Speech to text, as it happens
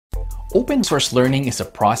Open source learning is a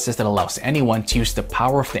process that allows anyone to use the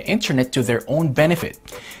power of the internet to their own benefit,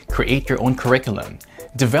 create your own curriculum,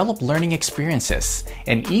 develop learning experiences,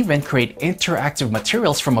 and even create interactive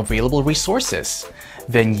materials from available resources.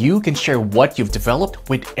 Then you can share what you've developed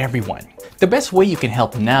with everyone. The best way you can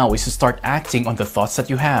help now is to start acting on the thoughts that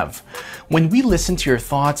you have. When we listen to your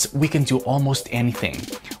thoughts, we can do almost anything.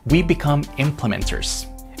 We become implementers.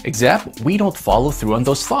 Except we don't follow through on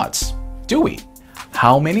those thoughts, do we?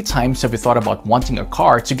 How many times have you thought about wanting a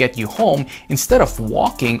car to get you home instead of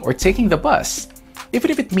walking or taking the bus, even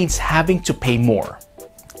if it means having to pay more?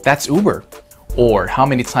 That's Uber. Or how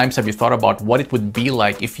many times have you thought about what it would be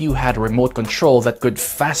like if you had a remote control that could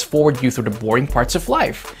fast forward you through the boring parts of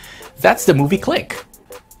life? That's the movie Click.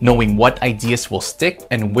 Knowing what ideas will stick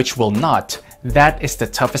and which will not, that is the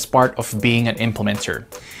toughest part of being an implementer.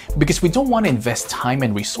 Because we don't want to invest time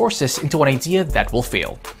and resources into an idea that will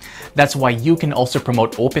fail. That's why you can also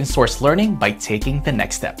promote open source learning by taking the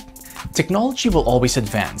next step. Technology will always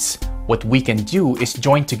advance. What we can do is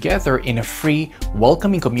join together in a free,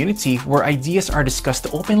 welcoming community where ideas are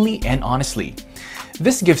discussed openly and honestly.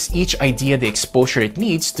 This gives each idea the exposure it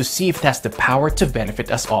needs to see if it has the power to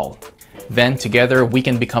benefit us all. Then together we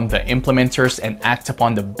can become the implementers and act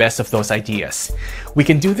upon the best of those ideas. We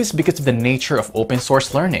can do this because of the nature of open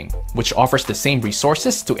source learning, which offers the same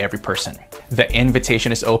resources to every person. The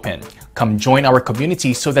invitation is open. Come join our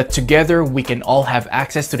community so that together we can all have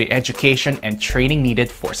access to the education and training needed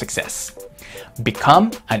for success.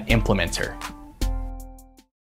 Become an implementer.